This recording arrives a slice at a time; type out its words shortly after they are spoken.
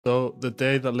So, the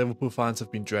day that Liverpool fans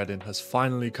have been dreading has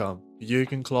finally come.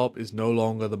 Jurgen Klopp is no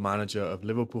longer the manager of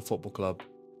Liverpool Football Club,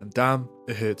 and damn,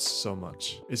 it hurts so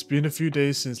much. It's been a few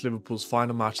days since Liverpool's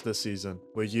final match this season,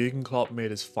 where Jurgen Klopp made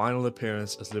his final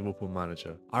appearance as Liverpool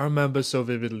manager. I remember so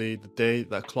vividly the day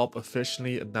that Klopp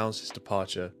officially announced his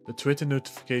departure, the Twitter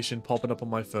notification popping up on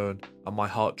my phone and my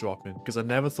heart dropping, because I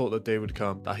never thought the day would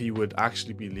come that he would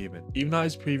actually be leaving. Even at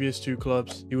his previous two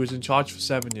clubs, he was in charge for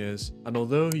 7 years, and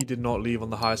although he did not leave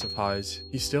on the highest of highs,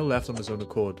 he still left on his own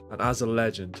accord, and as a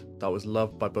legend that was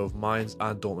loved by both Mainz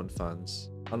and Dortmund fans.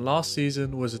 And last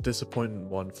season was a disappointing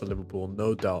one for Liverpool,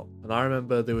 no doubt. And I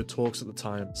remember there were talks at the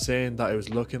time saying that it was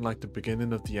looking like the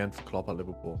beginning of the end for Klopp at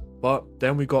Liverpool. But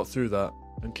then we got through that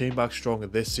and came back stronger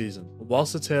this season. And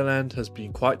whilst the tail end has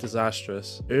been quite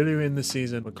disastrous, earlier in the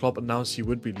season when Klopp announced he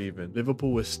would be leaving,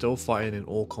 Liverpool was still fighting in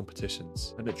all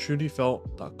competitions. And it truly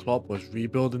felt that Klopp was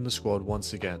rebuilding the squad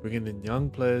once again, bringing in young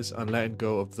players and letting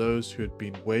go of those who had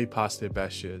been way past their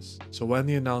best years. So when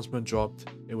the announcement dropped,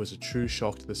 it was a true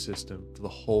shock to the system, for the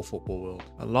whole football world.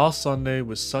 And last Sunday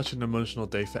was such an emotional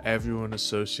day for everyone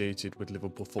associated with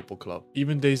Liverpool Football Club.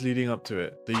 Even days leading up to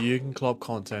it, the Jurgen Klopp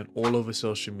content all over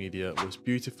social media was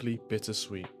beautifully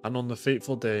bittersweet. And on the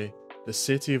fateful day, the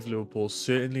city of Liverpool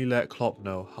certainly let Klopp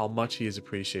know how much he is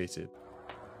appreciated.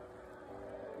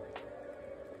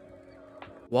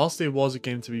 Whilst there was a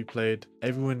game to be played,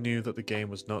 everyone knew that the game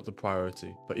was not the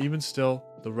priority. But even still,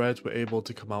 the Reds were able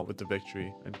to come out with the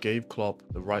victory and gave Klopp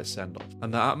the right send-off.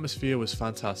 And the atmosphere was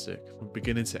fantastic from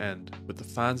beginning to end, with the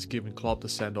fans giving Klopp the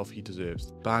send-off he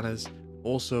deserves. Banners,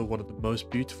 also one of the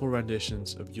most beautiful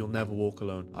renditions of You'll Never Walk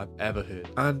Alone I've ever heard.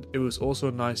 And it was also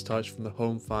a nice touch from the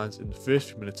home fans in the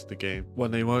first few minutes of the game when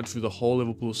they went through the whole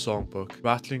Liverpool songbook,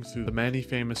 rattling through the many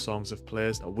famous songs of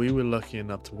players that we were lucky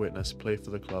enough to witness play for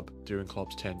the club during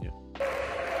Klopp's tenure.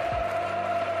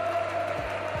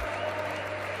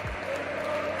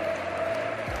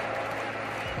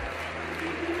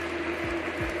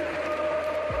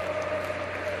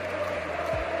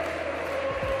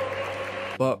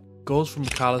 But goals from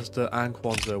McAllister and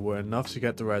Kwanzaa were enough to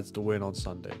get the Reds the win on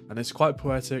Sunday, and it's quite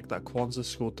poetic that Kwanzaa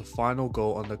scored the final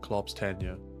goal under Klopp's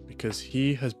tenure, because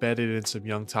he has bedded in some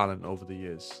young talent over the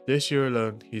years. This year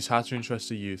alone, he's had to interest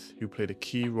the youth, who played a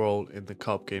key role in the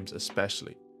cup games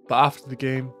especially. But after the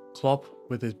game, Klopp,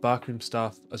 with his backroom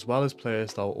staff as well as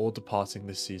players that were all departing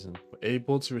this season, were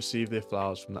able to receive their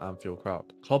flowers from the Anfield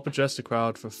crowd. Klopp addressed the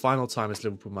crowd for a final time as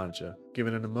Liverpool manager,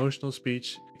 giving an emotional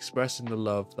speech expressing the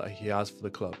love that he has for the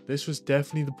club. This was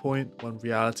definitely the point when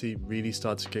reality really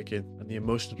started to kick in and the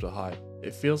emotions were high.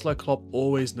 It feels like Klopp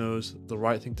always knows the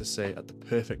right thing to say at the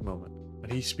perfect moment,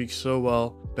 and he speaks so well,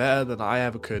 better than I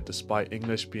ever could, despite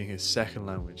English being his second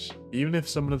language. Even if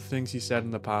some of the things he said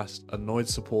in the past annoyed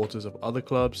supporters of other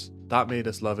clubs, that made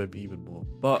us love him even more.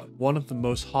 But one of the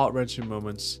most heart-wrenching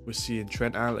moments was seeing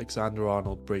Trent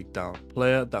Alexander-Arnold break down,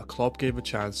 player that Klopp gave a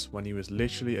chance when he was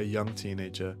literally a young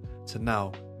teenager, to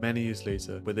now, many years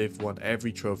later, where they've won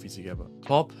every trophy together.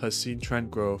 Klopp has seen Trent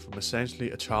grow from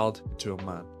essentially a child into a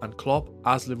man, and Klopp,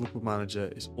 as Liverpool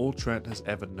manager, is all Trent has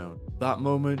ever known. That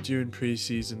moment during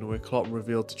pre-season where Klopp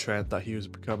revealed to Trent that he was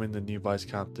becoming the new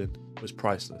vice-captain was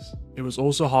priceless. It was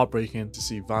also heartbreaking to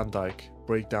see Van Dijk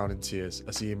break down in tears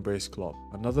as he embraced Klopp,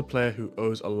 another player who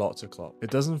owes a lot to Klopp. It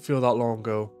doesn't feel that long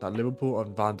ago that Liverpool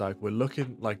and Van Dijk were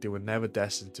looking like they were never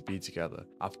destined to be together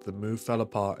after the move fell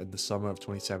apart in the summer of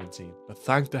 2017. But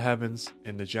thank the heavens,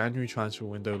 in the January transfer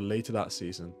window later that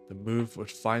season, the move would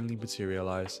finally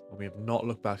materialise, and we have not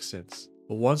looked back since.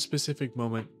 But one specific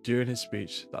moment during his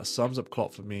speech that sums up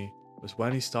Klopp for me was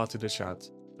when he started to chant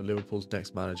for Liverpool's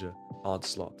next manager, Arne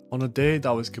Slot. On a day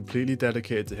that was completely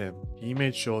dedicated to him, he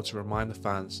made sure to remind the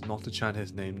fans not to chant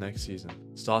his name next season,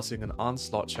 starting an Arne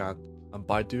Slot chant, and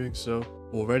by doing so,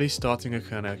 already starting a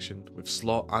connection with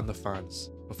Slot and the fans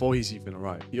before he's even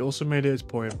arrived. He also made it his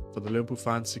point for the Liverpool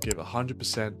fans to give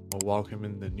 100% on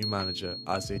welcoming the new manager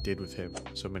as they did with him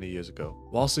so many years ago.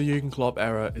 Whilst the Jurgen Klopp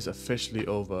era is officially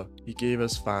over, he gave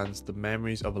us fans the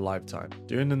memories of a lifetime.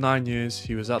 During the 9 years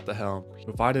he was at the helm, he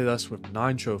provided us with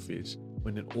 9 trophies,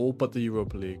 winning all but the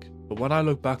Europa League. But when I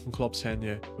look back on Klopp's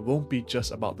tenure, it won't be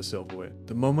just about the silverware.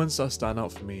 The moments that stand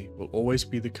out for me will always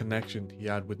be the connection he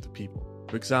had with the people.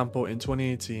 For example, in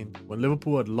 2018, when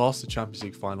Liverpool had lost the Champions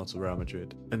League final to Real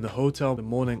Madrid, in the hotel the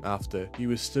morning after, he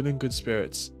was still in good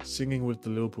spirits, singing with the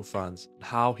Liverpool fans, and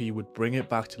how he would bring it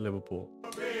back to Liverpool.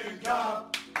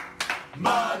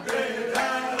 Madrid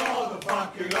and all the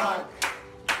fucking luck.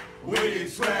 We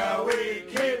swear we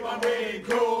keep on being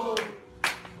cool.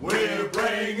 We'll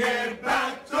bring it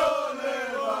back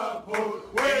to Liverpool.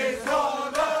 We saw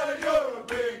the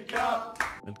European Cup.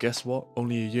 And guess what?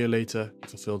 Only a year later, he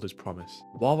fulfilled his promise.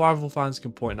 While rival fans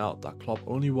can point out that Klopp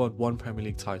only won one Premier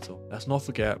League title, let's not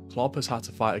forget Klopp has had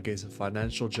to fight against a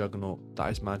financial juggernaut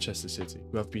that is Manchester City,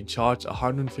 who have been charged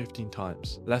 115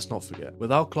 times. Let's not forget,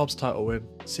 without Klopp's title win,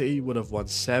 City would have won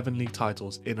 7 league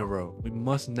titles in a row. We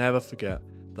must never forget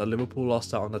that Liverpool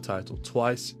lost out on the title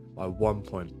twice by 1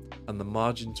 point, and the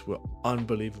margins were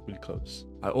unbelievably close.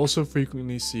 I also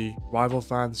frequently see rival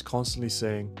fans constantly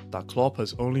saying that Klopp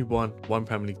has only won one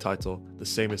Premier League title, the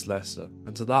same as Leicester.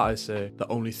 And to that I say that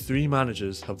only 3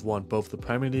 managers have won both the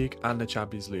Premier League and the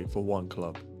Champions League for one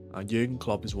club, and Jurgen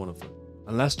Klopp is one of them.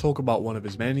 And let's talk about one of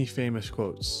his many famous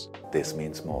quotes. This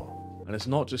means more. And it's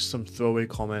not just some throwaway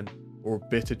comment or a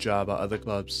bitter jab at other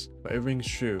clubs, but it rings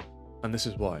true, and this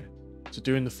is why. So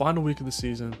during the final week of the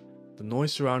season, the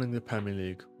noise surrounding the Premier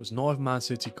League was not if Man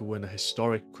City could win a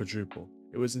historic quadruple.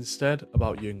 It was instead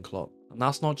about Jurgen Klopp. And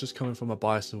that's not just coming from a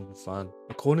biased Liverpool fan.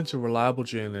 According to reliable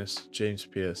journalist James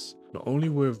Pearce, not only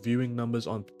were viewing numbers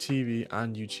on TV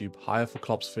and YouTube higher for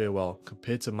Klopp's farewell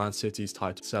compared to Man City's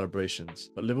title celebrations,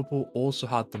 but Liverpool also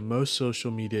had the most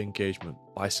social media engagement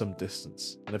by some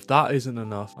distance. And if that isn't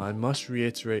enough, I must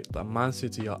reiterate that Man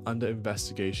City are under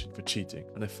investigation for cheating,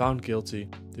 and if found guilty,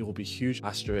 there will be huge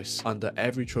asterisks under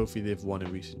every trophy they've won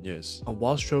in recent years. And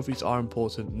whilst trophies are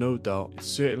important, no doubt, it's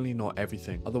certainly not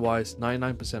everything. Otherwise,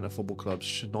 99% of football clubs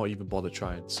should not even bother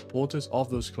trying. Supporters of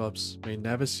those clubs may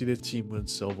never see their team win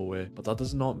silverware, but that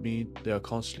does not mean they are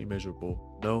constantly miserable.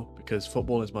 No, because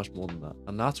football is much more than that.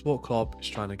 And that's what Klopp is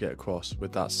trying to get across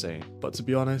with that saying. But to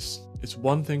be honest, it's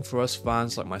one thing for us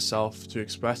fans like myself to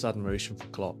express admiration for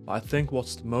Klopp, but I think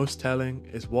what's most telling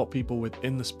is what people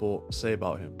within the sport say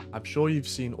about him. I'm sure you've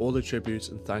seen all the tributes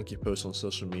and thank you posts on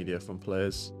social media from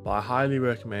players, but I highly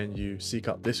recommend you seek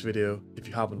out this video if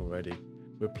you haven't already,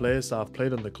 where players that have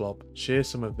played under Klopp share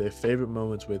some of their favourite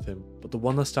moments with him. But the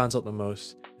one that stands out the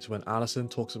most is when Alisson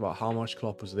talks about how much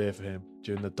Klopp was there for him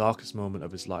during the darkest moment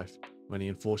of his life, when he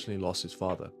unfortunately lost his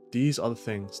father. These are the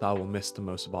things that I will miss the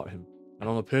most about him. And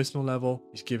on a personal level,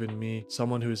 he's given me,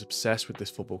 someone who is obsessed with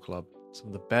this football club, some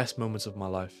of the best moments of my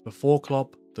life. Before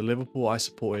Klopp, the Liverpool I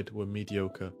supported were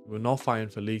mediocre. We were not fighting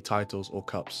for league titles or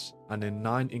cups. And in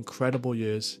 9 incredible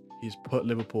years, he's put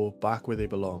Liverpool back where they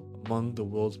belong, among the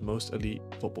world's most elite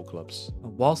football clubs.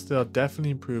 And whilst there are definitely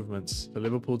improvements for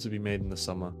Liverpool to be made in the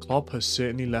summer, Klopp has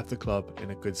certainly left the club in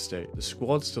a good state. The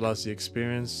squad still has the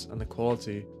experience and the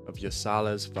quality of your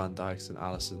Salahs, Van Dijks and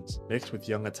Alissons, mixed with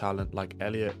younger talent like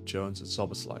Elliott, Jones and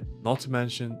Szoboszlai. Not to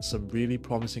mention some really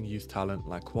promising youth talent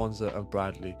like Kwanzaa and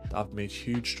Bradley that have made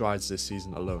huge strides this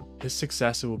season alone. His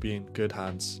successor will be in good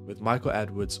hands, with Michael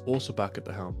Edwards also back at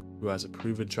the helm, who has a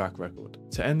proven track record.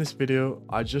 To end this video,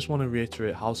 I just want to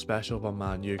reiterate how special of a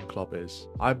man Jurgen Klopp is.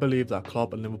 I believe that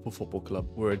Klopp and Liverpool Football Club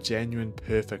were a genuine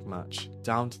perfect match,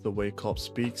 down to the way Klopp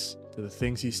speaks, to the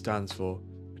things he stands for,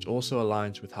 which also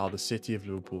aligns with how the city of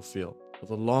Liverpool feel. For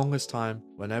the longest time,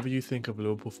 whenever you think of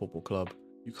Liverpool Football Club,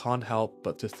 you can't help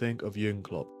but to think of Jurgen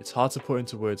Klopp. It's hard to put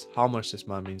into words how much this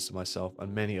man means to myself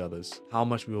and many others, how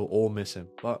much we will all miss him,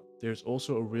 but there's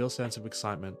also a real sense of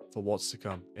excitement for what's to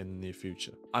come in the near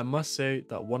future. I must say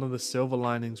that one of the silver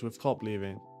linings with Klopp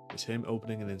leaving is him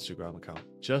opening an Instagram account.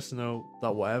 Just know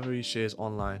that whatever he shares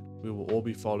online, we will all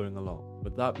be following along.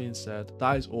 With that being said,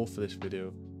 that is all for this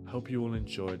video. I hope you all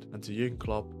enjoyed, and to Jurgen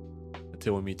Klopp,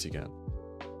 until we meet again.